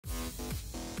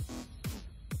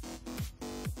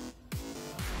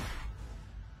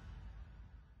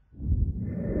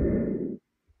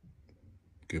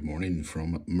Good morning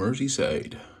from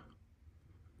Merseyside.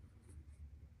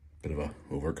 Bit of a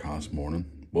overcast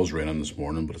morning. Was raining this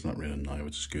morning, but it's not raining now,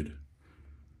 which is good.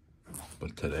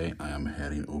 But today I am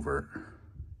heading over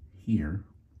here.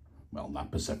 Well, not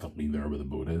specifically there where the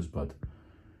boat is, but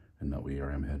in that way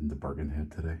I am heading to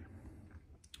Birkenhead today.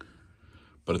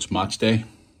 But it's match day,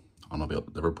 and I'll be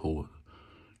at Liverpool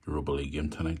Europa League game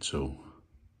tonight, so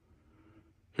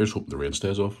here's hoping the rain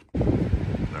stays off.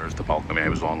 There's the balcony I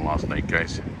was on last night,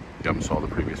 guys. If you haven't saw the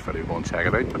previous video, go and check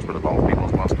it out. That's where the balcony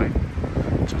was last night.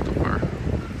 Just up there.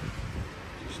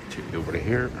 Just take you over to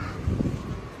here.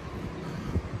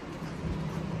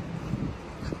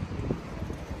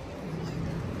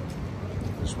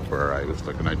 This is where I was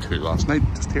looking out to last night,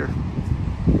 just here.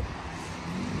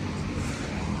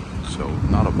 So,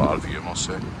 not a bad view, I must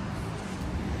say.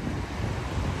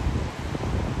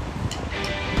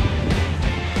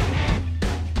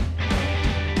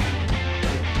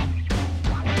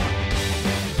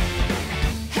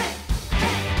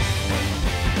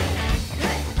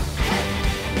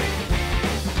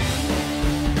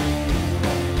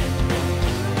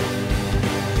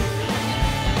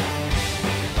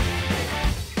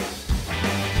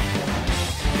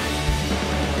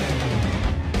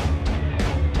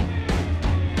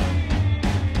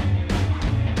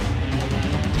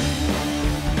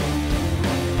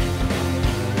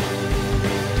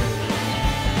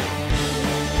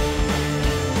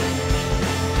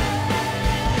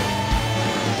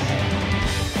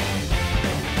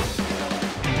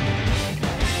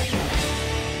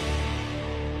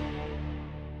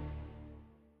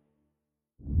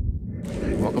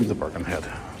 Welcome to Birkenhead.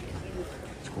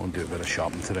 Let's go and do a bit of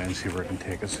shopping today and see where it can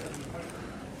take us.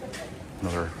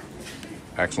 Another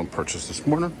excellent purchase this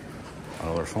morning.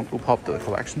 Another Funko Pop to the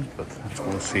collection, but let's go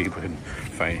and see what we can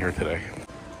find here today.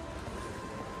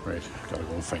 Right, gotta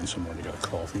go and find somewhere to get a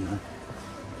coffee now.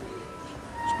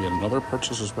 We had another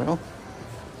purchase as well,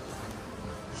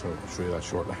 so I'll show you that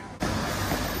shortly.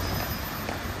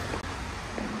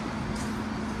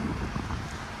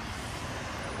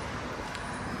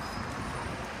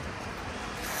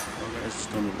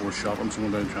 Done with more shopping, so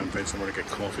I'm going to try and find somewhere to get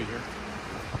coffee here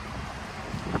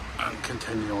and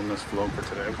continue on this vlog for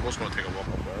today. I was going to take a walk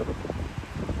up there, but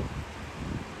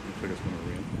looks like it's going to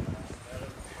rain.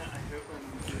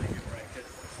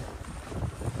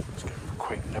 It's getting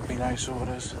quite nippy now, so it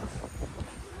is.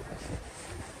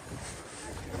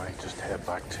 I might just head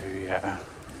back to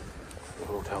the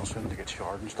hotel soon to get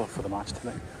showered and stuff for the match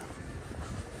tonight.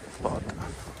 But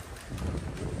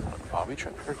Bobby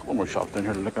trip here, a couple more shops down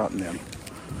here to look at, and then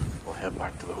we'll head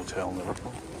back to the hotel in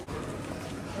Liverpool.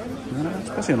 It's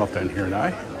busy enough down here now.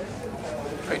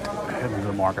 Right, heading to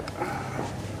the market.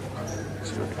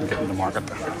 See what we can get in the market.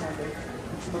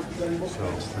 So,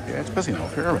 yeah, it's busy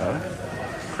enough here, really.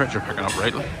 Crowds are picking up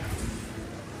rightly.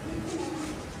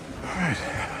 Alright,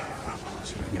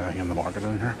 see if we can get anything in the market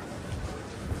in here.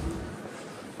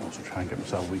 Also try and get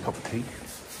myself a wee cup of tea.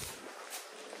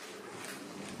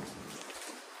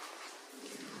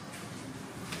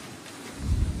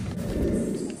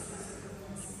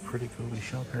 Pretty cool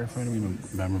shop here. I found a wee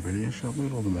memorabilia shop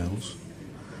with all the medals.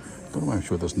 Don't know if I've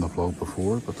showed this in the vlog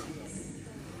before, but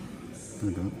there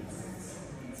we go.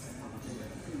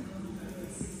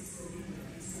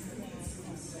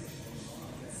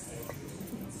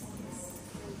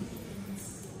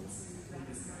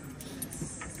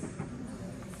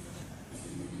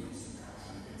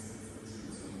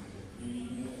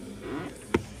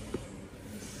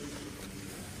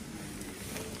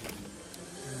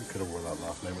 Could have wore that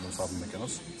last night when I was having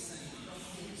McGuinness.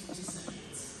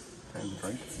 Time to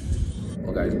drink.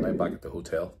 Well guys, I'm now back at the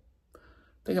hotel. I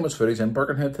think I must footage in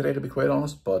Birkenhead today, to be quite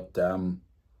honest, but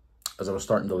as I was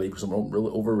starting to leave, because I'm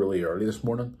over really early this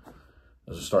morning,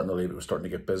 as I was starting to leave, it was starting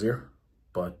to get busier.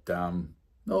 But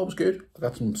no, it was good. I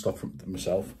got some stuff from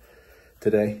myself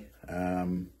today.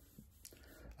 I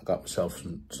got myself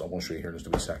some, so I want to show you here in just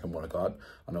a wee second what I got.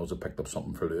 I know I picked up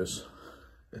something for Lewis.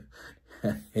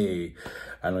 Hey,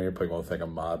 I know you're probably going to think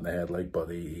I'm mad in the head, like, but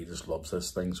he just loves this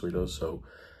thing, so he does. So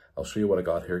I'll show you what I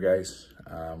got here, guys,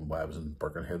 while I was in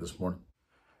Birkenhead this morning.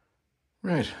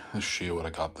 Right, let's show you what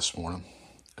I got this morning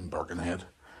in Birkenhead.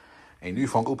 A new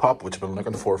Funko Pop, which I've been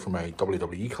looking for my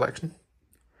WWE collection.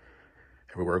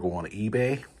 Everywhere I go on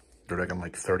eBay, they're looking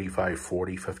like 35,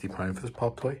 40, 50 pound for this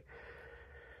pop toy.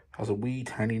 Has a wee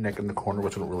tiny nick in the corner,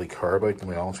 which I don't really care about, to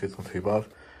be honest with you, it's not too bad.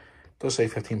 It does say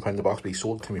 £15 a box, but he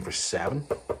sold it to me for £7,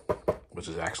 which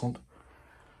is excellent.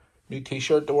 New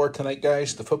t-shirt to wear tonight,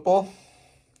 guys, the football.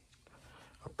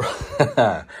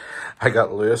 I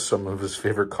got Lewis some of his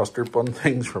favourite custard bun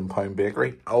things from Pound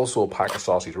Bakery. Also a pack of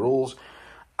sausage rolls.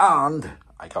 And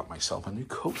I got myself a new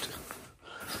coat,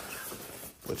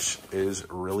 which is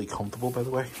really comfortable, by the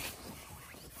way.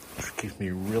 It keeps me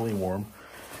really warm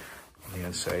on the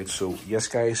inside. So yes,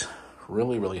 guys,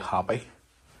 really, really happy.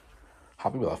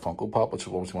 Happy with that Funko Pop, which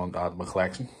I obviously want to add to my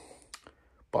collection.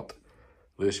 But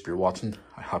Lewis, if you're watching,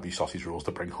 I have these sausage rolls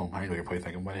to bring home. I know you're probably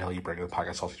thinking, why the hell are you bringing a pack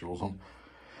of sausage rolls home?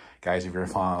 Guys, if you're a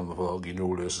fan of the vlog, you know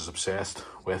Lewis is obsessed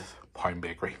with Pound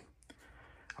Bakery.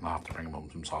 And I have to bring him home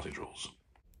some sausage rolls.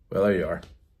 Well, there you are.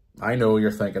 I know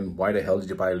you're thinking, why the hell did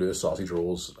you buy Lewis sausage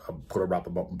rolls? I'm going to wrap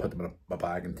them up and put them in a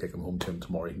bag and take them home to him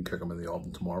tomorrow. You can cook them in the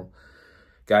oven tomorrow.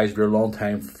 Guys, if you're a long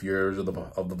time viewers of the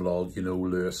vlog, you know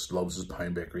Lewis loves his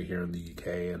Pound Bakery here in the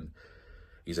UK, and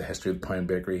he's a history of the Pound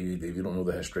Bakery. If you don't know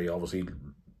the history, obviously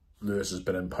Lewis has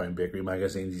been in Pound Bakery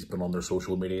magazines. He's been on their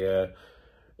social media.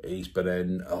 He's been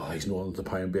in, he's known as the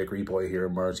Pound Bakery boy here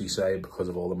in Merseyside because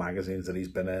of all the magazines that he's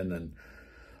been in and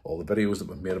all the videos that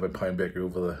we've made about Pound Bakery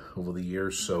over the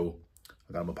years. So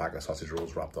I got him a pack of sausage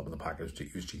rolls wrapped up in the package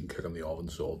that you can cook in the oven.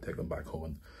 So I'll take them back home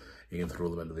and you can throw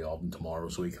them into the oven tomorrow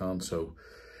so he can. So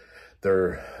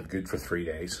they're good for 3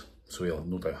 days. So he'll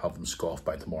no doubt have them scoffed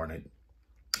by tomorrow night.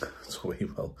 So he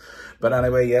will. But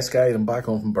anyway, yes guys, I'm back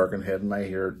home from Birkenhead and I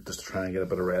here just to try and get a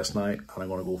bit of rest now. And I'm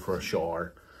going to go for a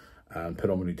shower and put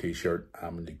on my new t-shirt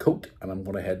and my new coat. And I'm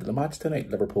going to head to the match tonight.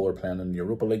 Liverpool are playing in the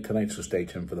Europa League tonight. So stay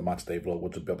tuned for the match day vlog,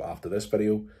 which will be up after this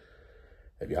video.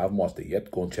 If you haven't watched it yet,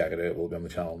 go and check it out. It will be on the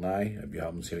channel now. If you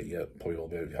haven't seen it yet, probably will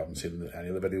be. If you haven't seen any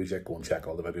of the videos yet, go and check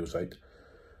all the videos out.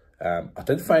 I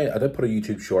did put a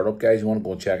YouTube short up, guys. You want to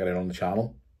go and check it out on the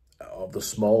channel of the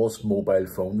smallest mobile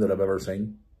phone that I've ever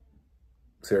seen.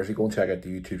 Seriously, go and check out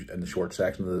the YouTube in the short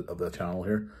section of the channel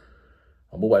here.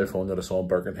 A mobile phone that I saw in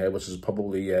Birkenhead, which is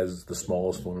probably the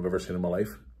smallest phone I've ever seen in my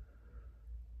life.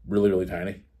 Really, really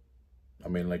tiny. I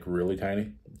mean, like really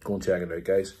tiny. Go and check it out,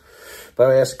 guys. But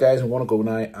yes, guys, I want to go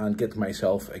now and get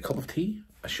myself a cup of tea,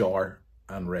 a shower,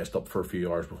 and rest up for a few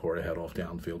hours before I head off to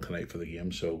Anfield tonight for the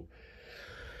game. So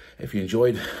if you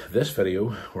enjoyed this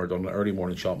video, we're done an early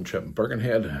morning shopping trip in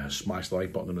Birkenhead. Smash the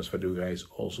like button on this video, guys.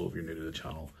 Also, if you're new to the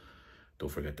channel, don't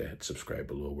forget to hit subscribe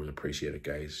below. We'd appreciate it,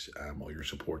 guys. All your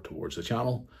support towards the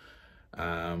channel.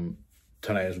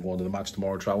 Tonight is going to the match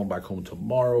tomorrow, traveling back home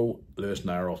tomorrow. Lewis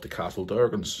and I are off to Castle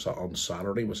Durgan on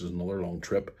Saturday, which is another long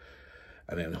trip.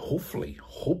 And then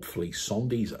hopefully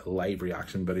Sunday's live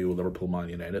reaction video, Liverpool Man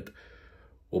United,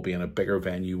 will be in a bigger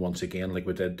venue once again, like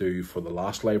we did do for the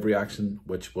last live reaction,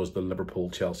 which was the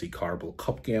Liverpool-Chelsea Carabao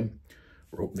Cup game.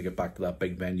 We're hoping to get back to that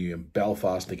big venue in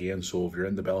Belfast again. So if you're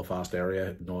in the Belfast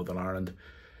area, Northern Ireland,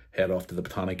 head off to the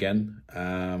Botanic Inn.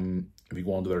 If you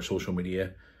go onto their social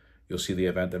media, you'll see the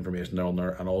event information there on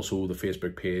there, and also the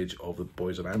Facebook page of the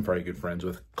boys that I'm very good friends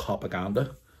with,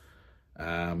 Copaganda.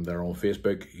 They're on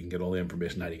Facebook. You can get all the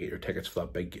information how to get your tickets for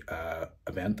that big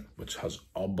event, which has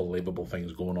unbelievable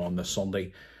things going on this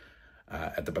Sunday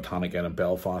at the Botanic Inn in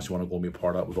Belfast. You want to go and be a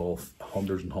part of that with all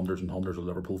hundreds and hundreds and hundreds of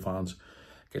Liverpool fans.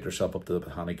 Get yourself up to the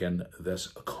Botanic Inn this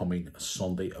coming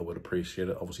Sunday. I would appreciate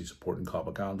it. Obviously supporting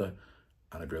Copaganda.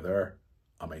 And if you're there,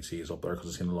 I might see you up there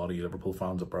because I've seen a lot of you Liverpool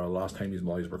fans up there last time. These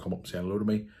guys were coming up and saying hello to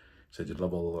me. Said you'd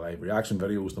love all the live reaction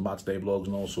videos, the match day vlogs,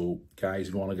 and also, guys,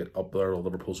 if you want to get up there, all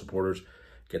Liverpool supporters,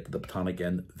 get to the Botanic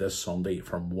Inn this Sunday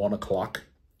from 1 o'clock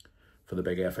for the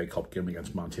big FA Cup game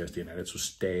against Manchester United. So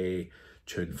stay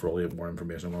tuned for all the more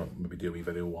information. I'm going to maybe do a wee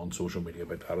video on social media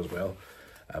about that as well.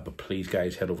 But please,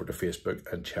 guys, head over to Facebook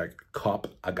and check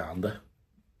Copaganda.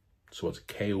 So it's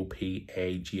K-O-P-A-G-A-N-D-A,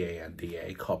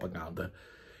 Copaganda.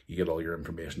 You get all your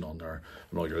information on there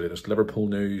and all your latest Liverpool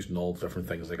news and all the different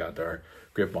things they got there.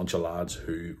 Great bunch of lads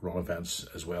who run events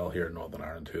as well here in Northern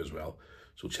Ireland too as well.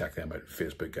 So check them out on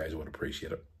Facebook, guys. I would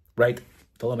appreciate it. Right,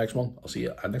 till the next one. I'll see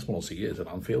you. Next one I'll see you is at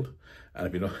Anfield. And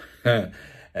if you know,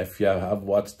 if you have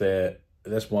watched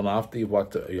this one after you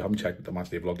haven't checked the match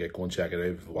day vlog yet, go and check it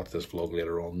out. If you watch this vlog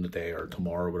later on in the day or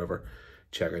tomorrow or whatever,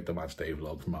 check out the match day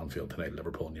vlog from Anfield tonight,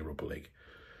 Liverpool in the Europa League.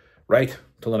 Right,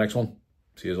 till the next one.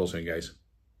 See you all soon, guys.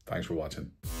 Thanks for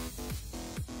watching.